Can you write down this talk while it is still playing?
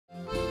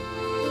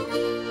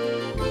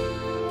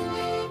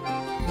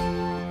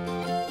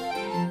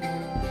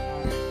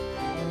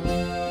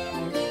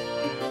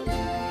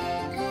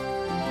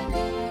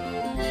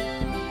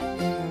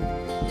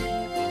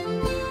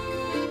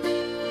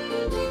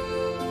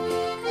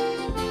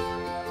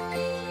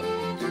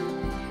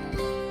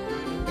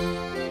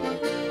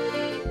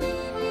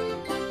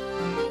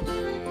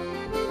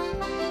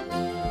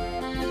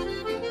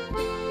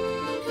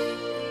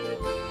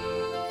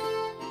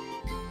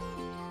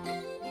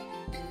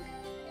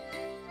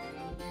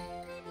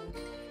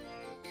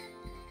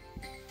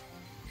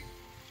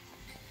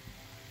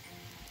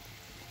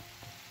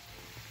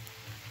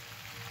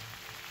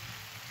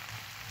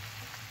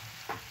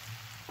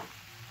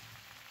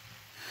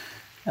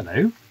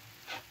Hello.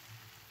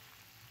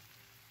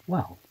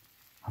 Well,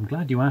 I'm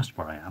glad you asked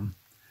where I am,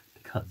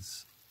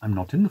 because I'm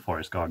not in the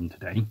forest garden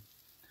today.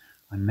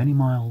 I'm many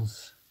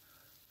miles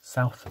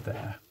south of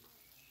there.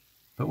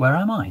 But where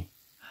am I?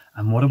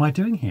 And what am I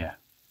doing here?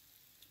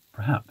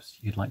 Perhaps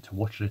you'd like to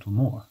watch a little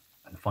more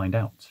and find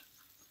out.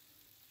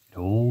 It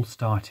all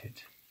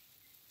started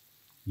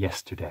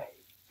yesterday.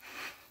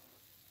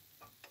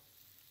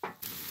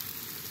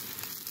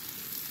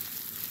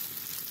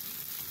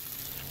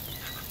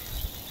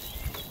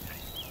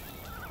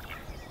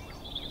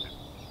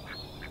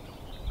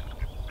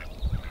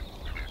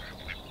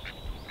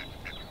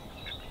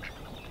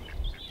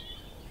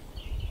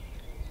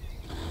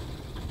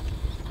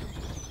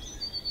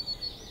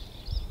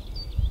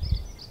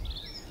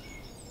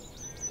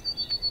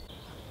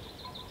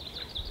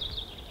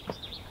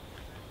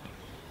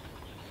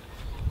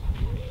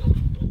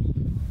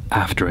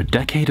 After a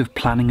decade of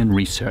planning and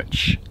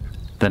research,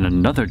 then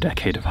another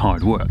decade of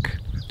hard work,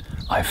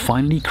 I've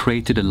finally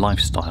created a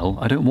lifestyle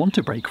I don't want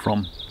to break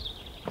from.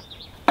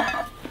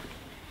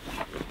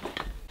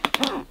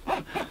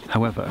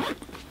 However,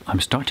 I'm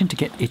starting to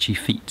get itchy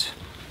feet.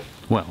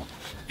 Well,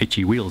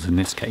 itchy wheels in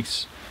this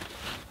case.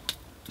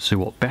 So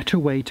what better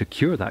way to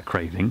cure that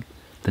craving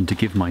than to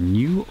give my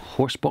new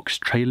Horsebox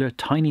Trailer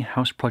Tiny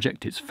House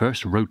project its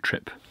first road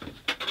trip.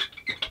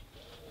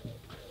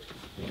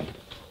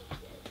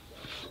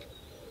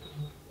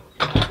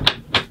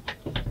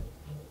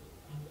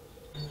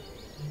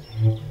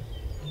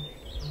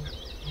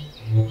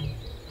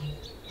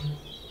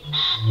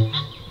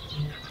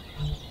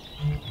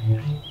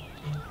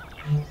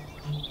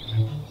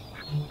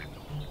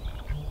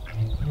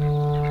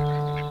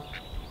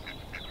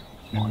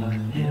 On a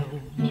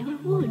hill near a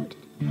wood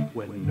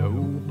where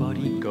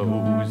nobody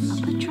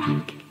goes, up a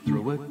track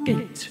through a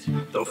gate,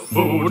 the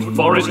food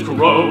forest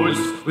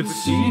grows, with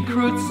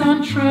secrets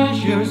and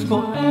treasures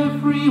for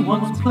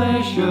everyone's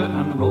pleasure,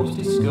 and roads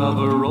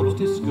discovery.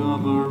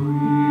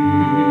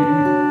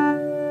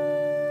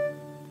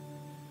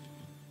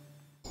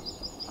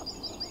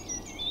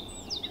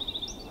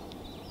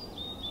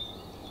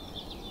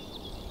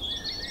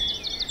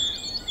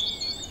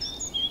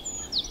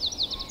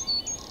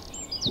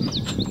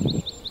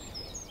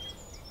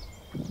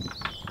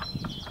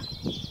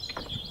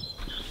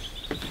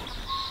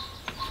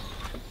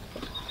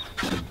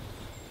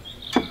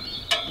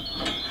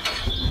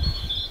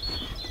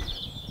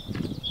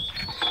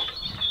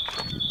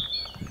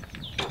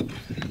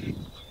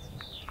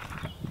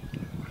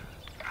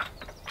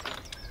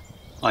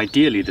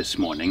 Ideally this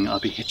morning I'll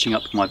be hitching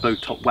up my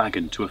bow-top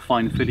wagon to a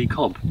fine filly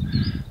cob,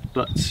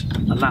 but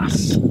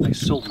alas, I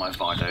sold my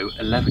Vardo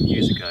 11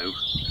 years ago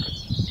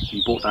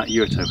and bought that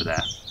yurt over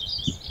there.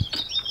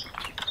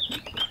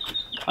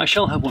 I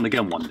shall have one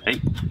again one day,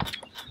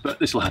 but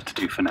this will have to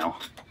do for now.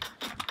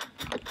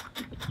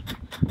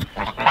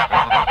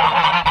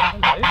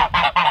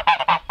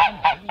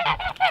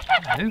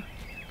 Hello.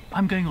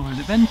 I'm going on an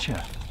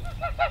adventure.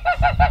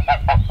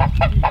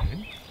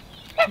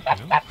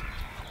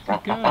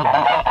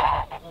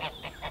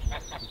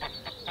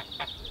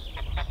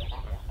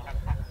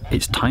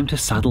 It's time to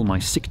saddle my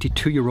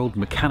 62-year-old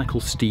mechanical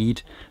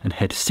steed and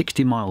head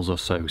 60 miles or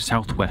so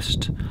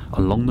southwest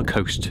along the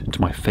coast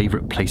to my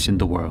favourite place in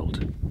the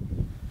world.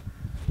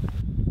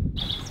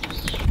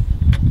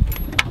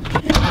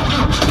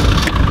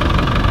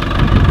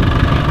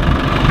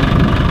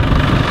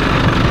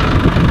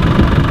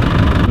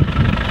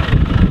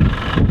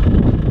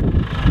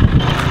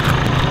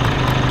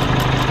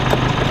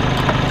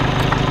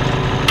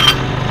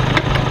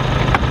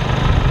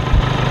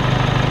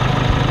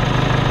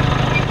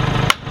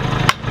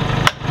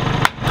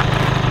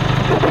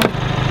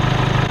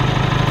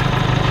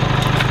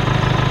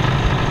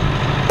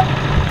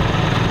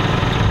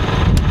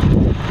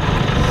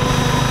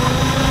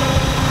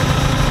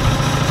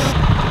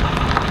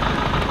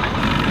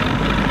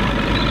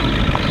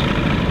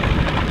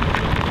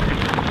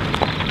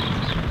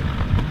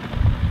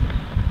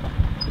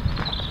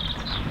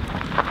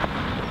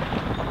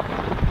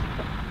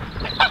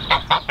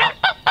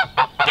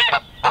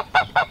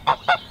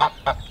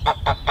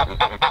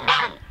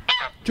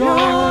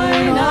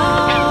 Join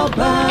our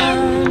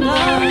band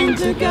and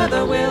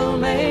together we'll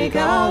make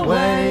our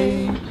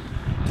way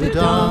to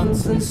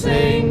dance and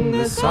sing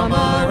the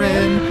summer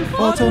in,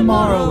 for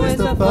tomorrow is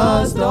the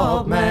 1st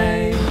of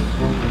May.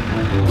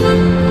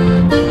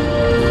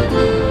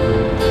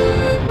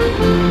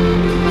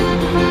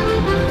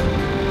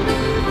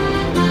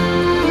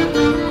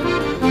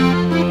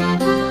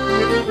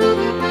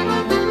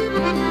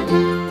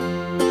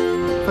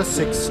 For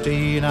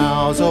 16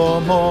 hours or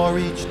more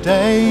each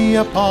day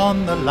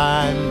upon the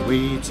land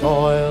we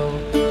toil.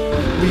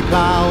 We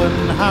plough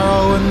and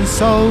harrow and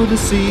sow the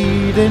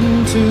seed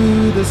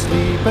into the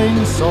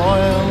sleeping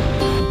soil.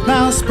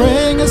 Now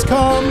spring has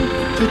come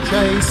to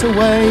chase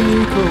away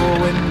cruel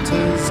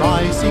winter's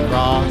icy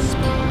grasp.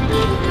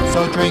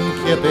 So drink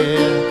your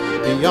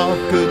beer, be of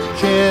good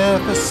cheer,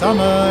 for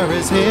summer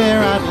is here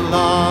at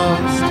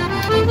last.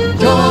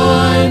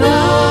 Join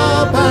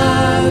our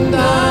band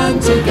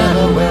and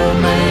together we'll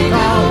make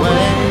our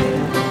way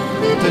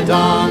to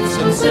dance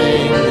and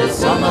sing the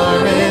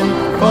summer in,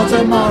 for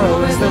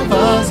tomorrow is the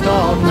 1st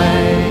of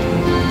May.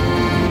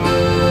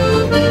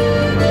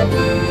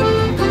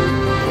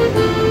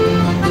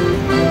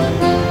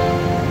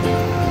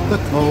 The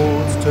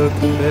cold took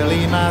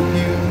Billy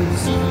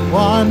Matthews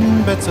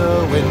 1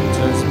 bitter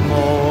winter's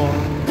more.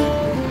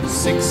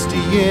 60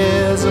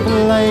 years of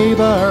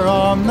labour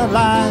on the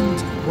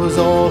land was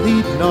all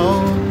he'd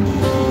known.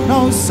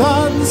 No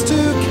sons to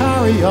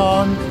carry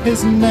on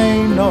his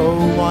name, no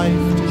wife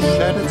to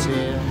shed a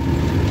tear.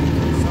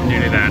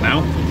 Nearly there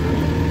now.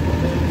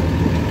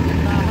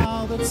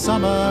 Now that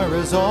summer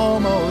is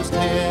almost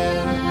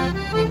here.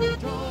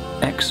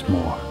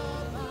 Exmoor,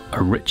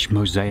 a rich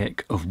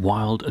mosaic of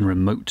wild and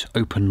remote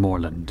open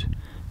moorland,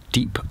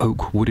 deep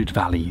oak wooded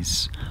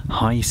valleys,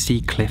 high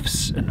sea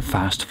cliffs and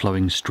fast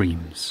flowing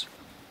streams.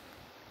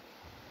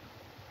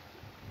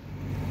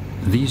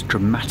 These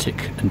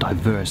dramatic and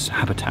diverse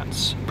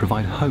habitats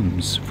provide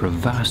homes for a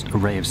vast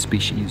array of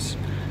species,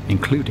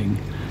 including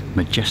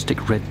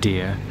majestic red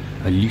deer,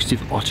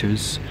 elusive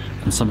otters,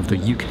 and some of the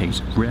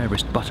UK's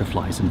rarest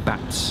butterflies and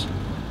bats.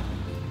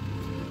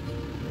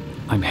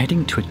 I'm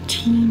heading to a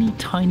teeny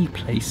tiny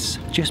place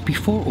just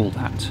before all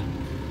that.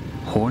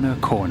 Horner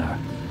Corner,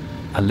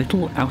 a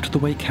little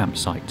out-of-the-way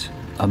campsite,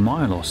 a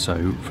mile or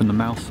so from the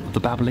mouth of the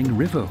babbling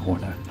River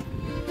Horner.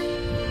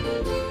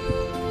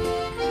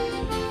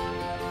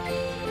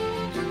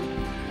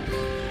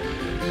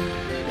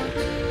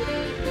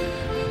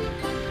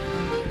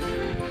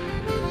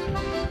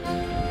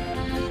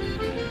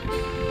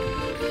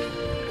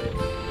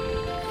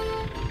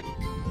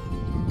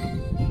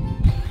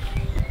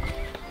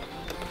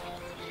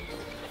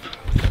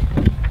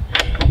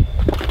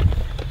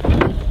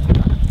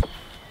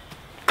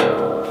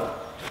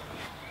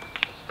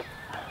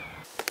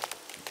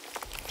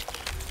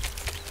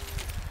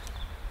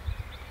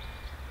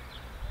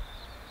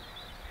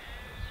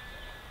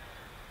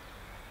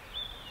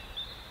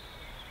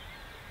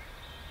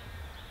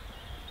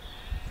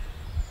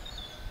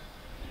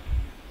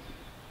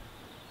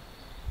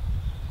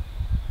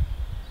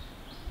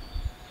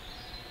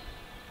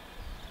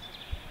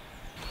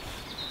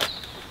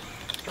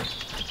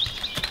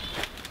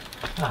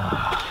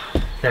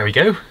 There we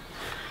go,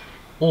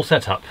 all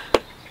set up.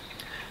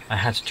 I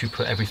had to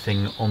put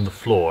everything on the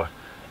floor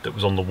that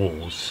was on the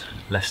walls,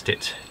 lest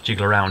it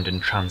jiggle around in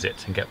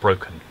transit and get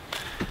broken.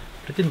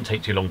 But it didn't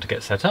take too long to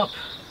get set up.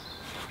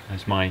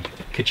 There's my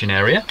kitchen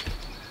area.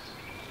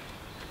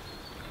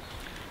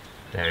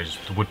 There's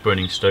the wood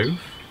burning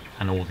stove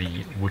and all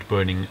the wood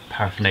burning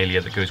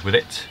paraphernalia that goes with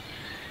it.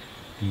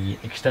 The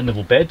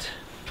extendable bed,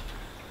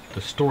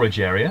 the storage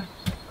area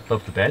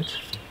above the bed,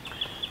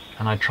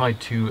 and I tried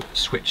to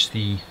switch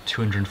the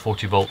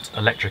 240 volt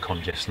electric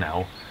on just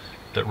now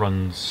that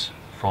runs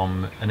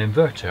from an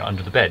inverter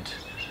under the bed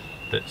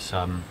that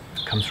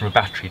comes from a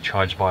battery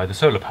charged by the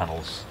solar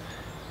panels.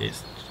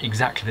 It's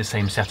exactly the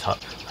same setup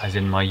as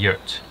in my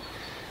yurt,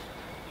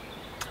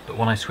 but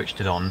when I switched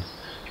it on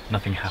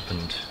nothing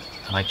happened,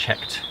 and I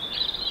checked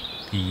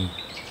the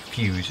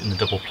fuse in the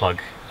double plug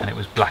and it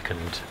was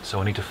blackened,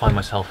 so I need to find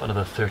myself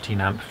another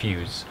 13 amp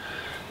fuse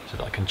so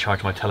that I can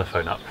charge my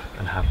telephone up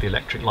and have the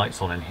electric lights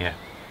on in here.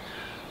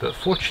 But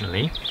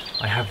fortunately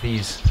I have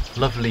these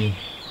lovely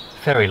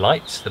fairy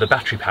lights that are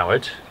battery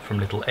powered from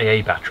little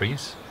AA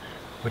batteries,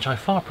 which I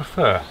far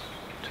prefer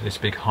to this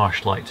big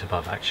harsh light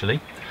above actually.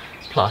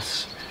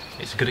 Plus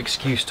it's a good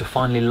excuse to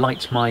finally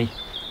light my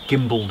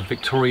gimbaled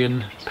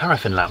Victorian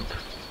paraffin lamp.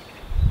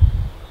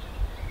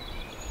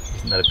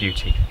 Isn't that a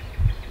beauty?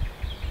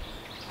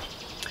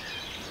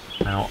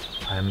 Now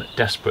I am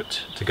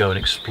desperate to go and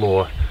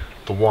explore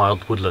the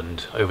wild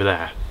woodland over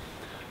there,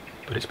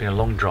 but it's been a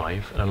long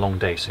drive and a long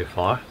day so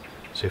far.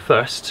 So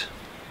first,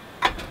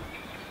 a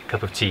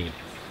cup of tea.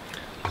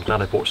 I'm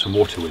glad I brought some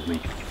water with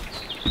me.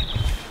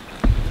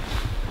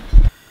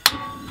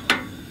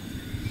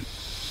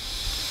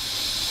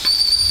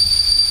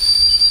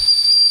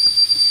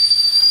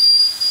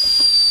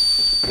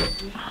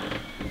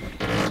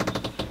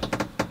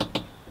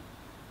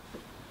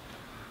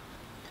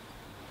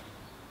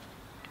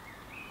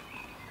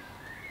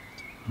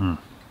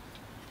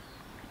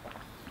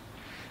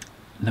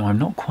 Now I'm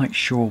not quite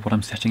sure what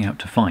I'm setting out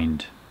to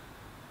find,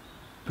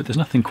 but there's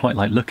nothing quite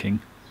like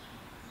looking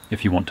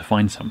if you want to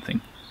find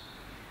something.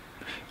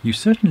 You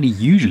certainly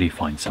usually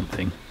find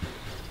something,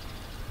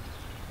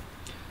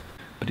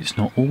 but it's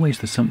not always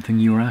the something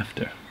you're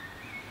after.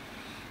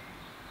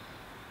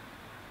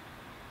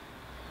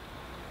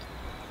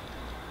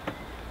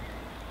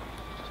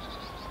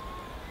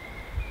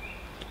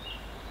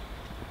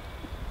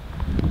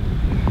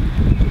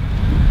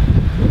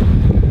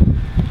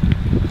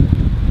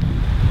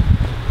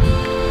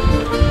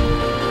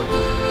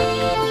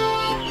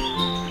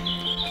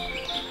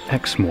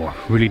 Exmoor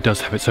really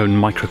does have its own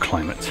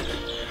microclimate,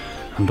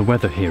 and the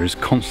weather here is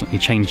constantly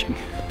changing.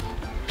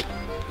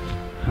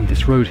 And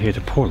this road here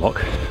to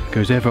Porlock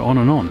goes ever on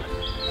and on.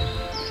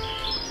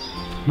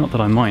 Not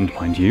that I mind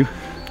you.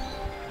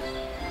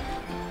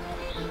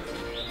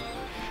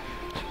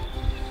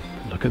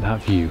 Look at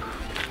that view.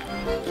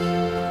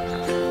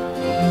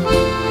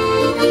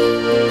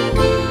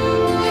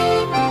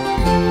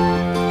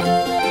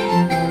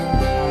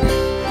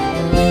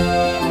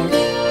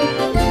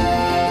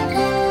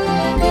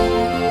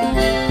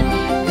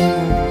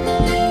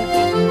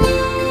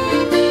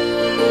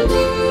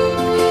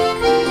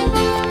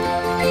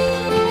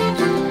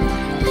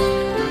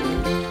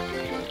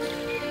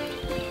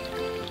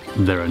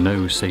 There are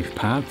no safe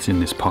paths in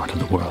this part of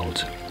the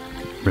world.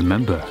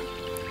 Remember,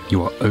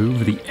 you are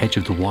over the edge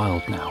of the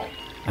wild now,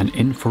 and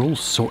in for all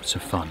sorts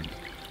of fun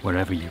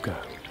wherever you go.